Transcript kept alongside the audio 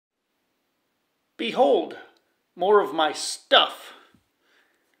Behold, more of my stuff.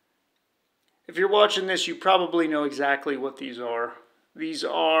 If you're watching this, you probably know exactly what these are. These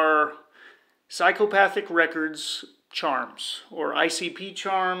are Psychopathic Records charms, or ICP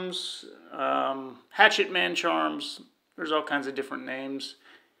charms, Hatchetman charms. There's all kinds of different names.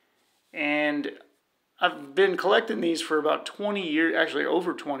 And I've been collecting these for about 20 years, actually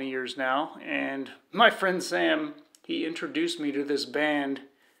over 20 years now. And my friend Sam, he introduced me to this band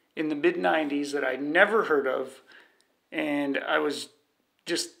in the mid-90s that I'd never heard of. And I was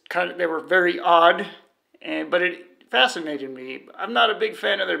just they were very odd, but it fascinated me. I'm not a big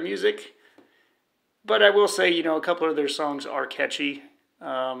fan of their music, but I will say, you know, a couple of their songs are catchy.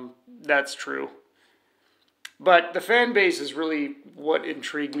 That's true. But the fan base is really what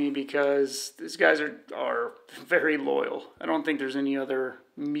intrigued me, because these guys are very loyal. I don't think there's any other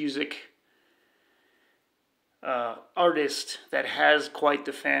music artist that has quite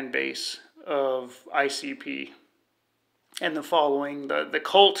the fan base of ICP and the following, the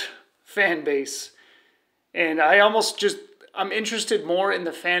cult fan base. And I'm interested more in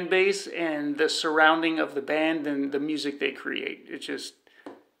the fan base and the surrounding of the band than the music they create. It's just,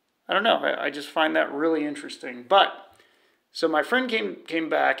 I don't know, I just find that really interesting. But, so my friend came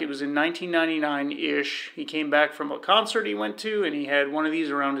back, it was in 1999-ish, he came back from a concert he went to, and he had one of these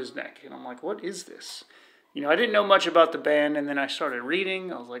around his neck. And I'm like, what is this? You know, I didn't know much about the band, and then I started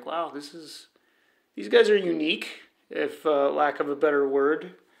reading. I was like, wow, these guys are unique, if lack of a better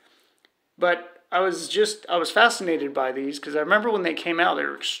word. But I was fascinated by these, because I remember when they came out, they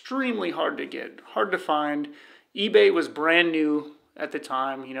were extremely hard to get, hard to find. eBay was brand new at the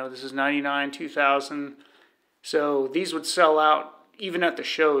time. You know, this is 99, 2000. So these would sell out even at the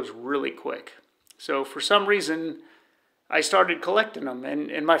shows really quick. So for some reason, I started collecting them.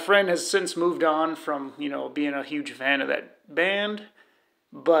 And my friend has since moved on from, you know, being a huge fan of that band.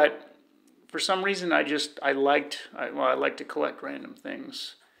 But for some reason, I like to collect random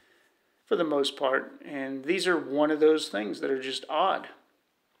things for the most part. And these are one of those things that are just odd.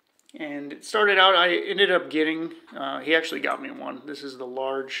 And it started out, I ended up getting, he actually got me one. This is the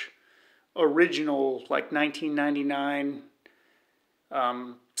large, original, like 1999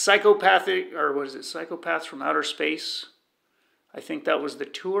 Psychopathic, or what is it, Psychopaths from Outer Space. I think that was the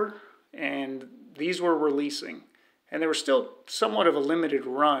tour. And these were releasing. And they were still somewhat of a limited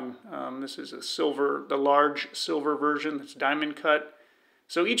run. This is the large silver version that's diamond cut.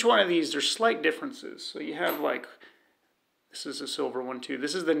 So each one of these, there's slight differences. So you have like, this is a silver one too.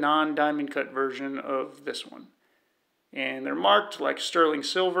 This is the non-diamond cut version of this one. And they're marked like sterling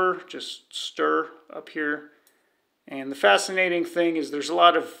silver, just stir up here. And the fascinating thing is there's a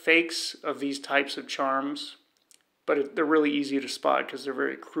lot of fakes of these types of charms, but they're really easy to spot because they're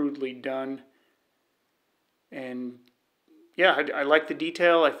very crudely done. And yeah, I like the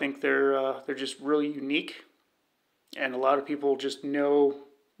detail. I think they're just really unique. And a lot of people just know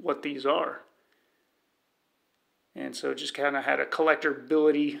what these are. And so it just kind of had a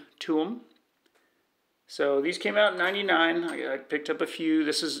collectability to them. So these came out in 99. I picked up a few.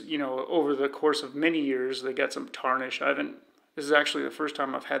 This is, you know, over the course of many years, they got some tarnish. This is actually the first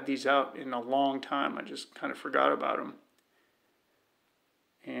time I've had these out in a long time. I just kind of forgot about them.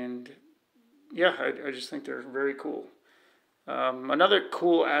 And yeah, I just think they're very cool. Another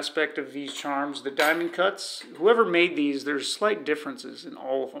cool aspect of these charms, the diamond cuts. Whoever made these, there's slight differences in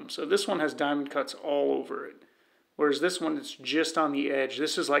all of them. So this one has diamond cuts all over it, whereas this one is just on the edge.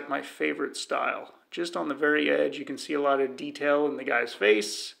 This is like my favorite style. Just on the very edge, you can see a lot of detail in the guy's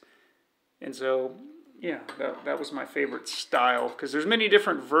face. And so, yeah, that was my favorite style, because there's many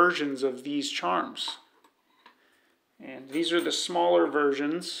different versions of these charms. And these are the smaller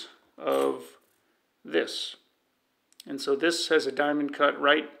versions of this. And so this has a diamond cut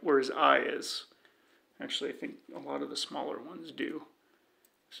right where his eye is. Actually, I think a lot of the smaller ones do.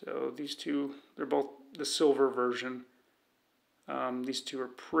 So these two, they're both the silver version. These two are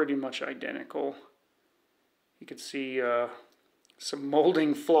pretty much identical. You could see some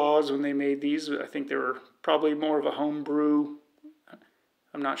molding flaws when they made these. I think they were probably more of a home brew.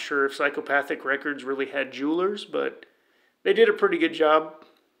 I'm not sure if Psychopathic Records really had jewelers, but they did a pretty good job.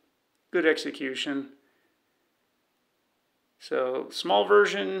 Good execution. So, small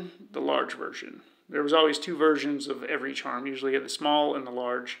version, the large version. There was always two versions of every charm. Usually you had the small and the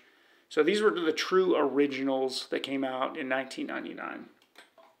large. So these were the true originals that came out in 1999.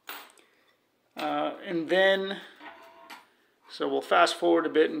 And then, so we'll fast forward a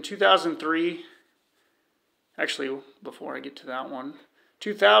bit. In 2003, actually, before I get to that one,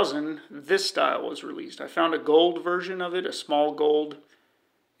 2000, this style was released. I found a gold version of it, a small gold.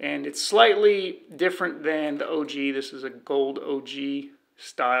 And it's slightly different than the OG. This is a gold OG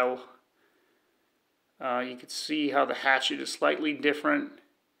style. You can see how the hatchet is slightly different.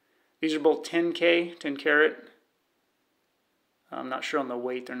 These are both 10K, 10 karat. I'm not sure on the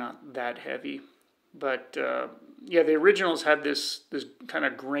weight, they're not that heavy. But yeah, the originals had this kind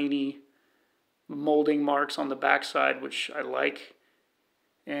of grainy molding marks on the backside, which I like.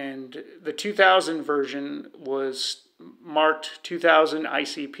 And the 2000 version was marked 2000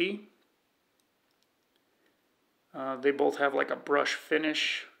 ICP. They both have like a brush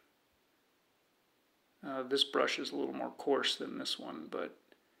finish. This brush is a little more coarse than this one, but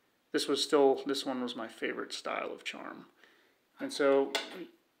this one was my favorite style of charm. And so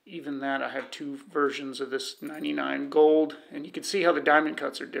even that, I have two versions of this 99 gold, and you can see how the diamond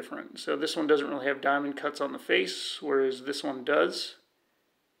cuts are different. So this one doesn't really have diamond cuts on the face, whereas this one does.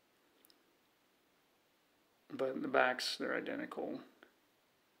 But in the backs, they're identical.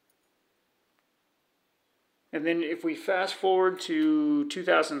 And then if we fast forward to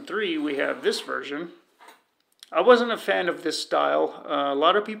 2003, we have this version. I wasn't a fan of this style. A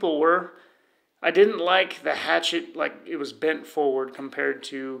lot of people were. I didn't like the hatchet, like it was bent forward compared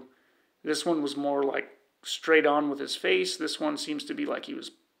to this one was more like straight on with his face. This one seems to be like he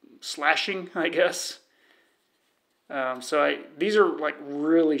was slashing, I guess. These are like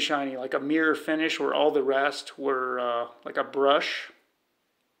really shiny, like a mirror finish, where all the rest were like a brush.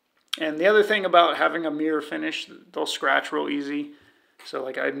 And the other thing about having a mirror finish, they'll scratch real easy. So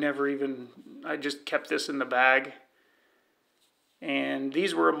like I just kept this in the bag. And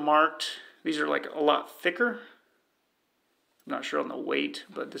these were marked, these are like a lot thicker. I'm not sure on the weight,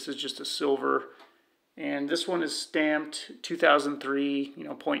 but this is just a silver. And this one is stamped 2003,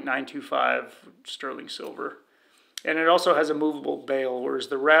 0.925 sterling silver. And it also has a movable bail, whereas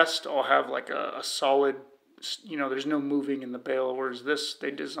the rest all have like a solid, there's no moving in the bail, whereas this, they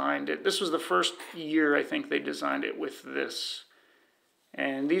designed it. This was the first year, I think, they designed it with this.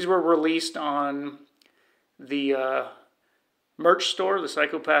 And these were released on the merch store, the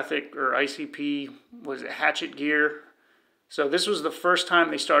Psychopathic or ICP, was it Hatchet Gear? So this was the first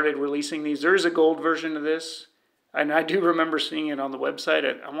time they started releasing these. There is a gold version of this, and I do remember seeing it on the website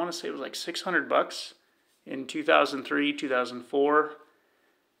at, I want to say it was like $600 in 2003, 2004.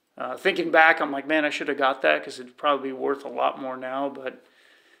 Thinking back, I'm like, man, I should have got that because it'd probably be worth a lot more now, but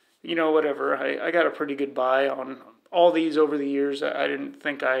whatever. I got a pretty good buy on all these over the years. I didn't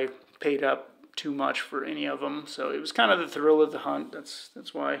think I paid up too much for any of them, so it was kind of the thrill of the hunt.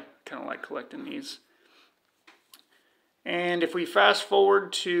 That's why I kind of like collecting these. And if we fast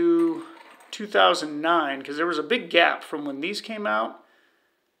forward to 2009, because there was a big gap from when these came out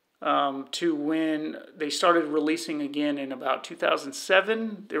to when they started releasing again in about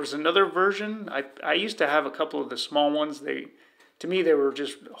 2007. There was another version. I used to have a couple of the small ones. To me, they were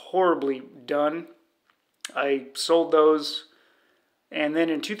just horribly done. I sold those. And then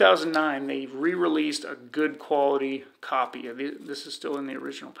in 2009, they re-released a good quality copy. This is still in the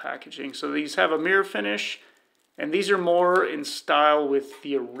original packaging. So these have a mirror finish, and these are more in style with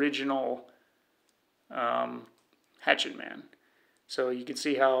the original Hatchetman. So you can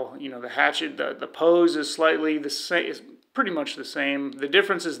see how, the hatchet, the pose is slightly the same, is pretty much the same. The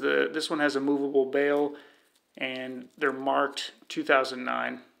difference is this one has a movable bail, and they're marked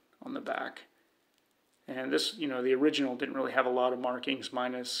 2009 on the back. And this, the original didn't really have a lot of markings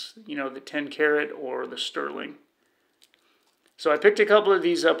minus, the 10 karat or the sterling. So I picked a couple of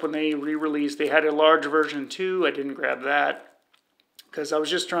these up when they re-released. They had a large version too. I didn't grab that because I was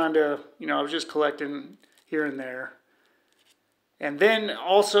just trying to, I was just collecting here and there. And then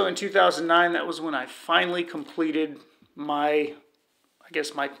also in 2009, that was when I finally completed my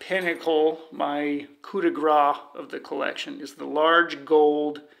pinnacle, my coup de grace of the collection is the large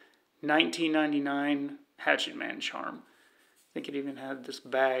gold 1999 Hatchetman charm. I think it even had this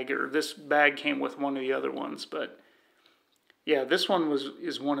bag, or this bag came with one of the other ones, but yeah, this one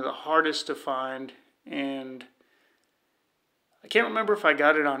is one of the hardest to find, and I can't remember if I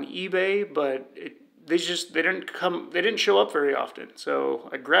got it on eBay, but they didn't show up very often. So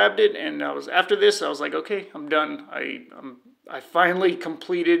I grabbed it, and after this I was like, okay, I'm done. I finally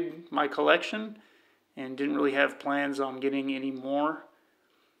completed my collection and didn't really have plans on getting any more.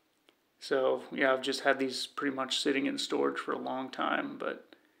 So yeah, I've just had these pretty much sitting in storage for a long time,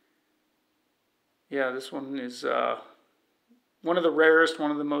 but yeah, this one is one of the rarest,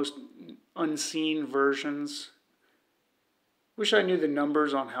 one of the most unseen versions. Wish I knew the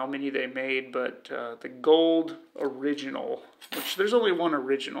numbers on how many they made, but the gold original, which there's only one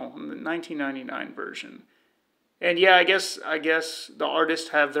original, in the 1999 version. And yeah, I guess the artists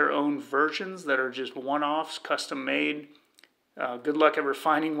have their own versions that are just one-offs, custom made. Good luck ever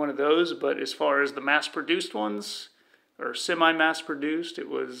finding one of those, but as far as the mass-produced ones, or semi-mass-produced,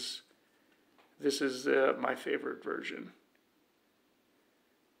 this is my favorite version.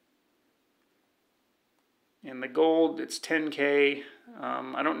 And the gold, it's 10K.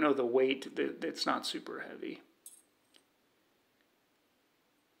 I don't know the weight. It's not super heavy.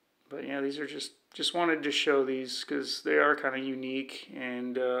 But yeah, these are just wanted to show these because they are kind of unique.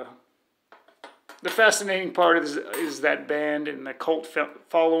 And the fascinating part is that band and the cult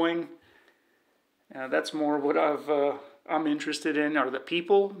following. That's more what I'm interested in, are the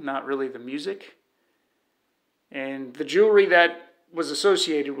people, not really the music. And the jewelry that was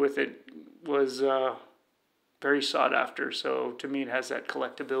associated with it was very sought after. So to me, it has that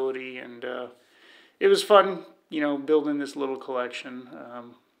collectability, and it was fun, building this little collection. I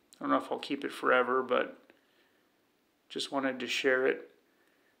don't know if I'll keep it forever, but just wanted to share it.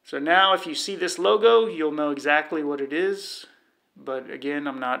 So now if you see this logo, you'll know exactly what it is. But again,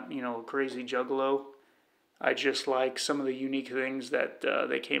 I'm not, a crazy juggalo. I just like some of the unique things that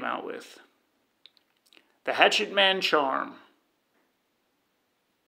they came out with. The Hatchetman charm.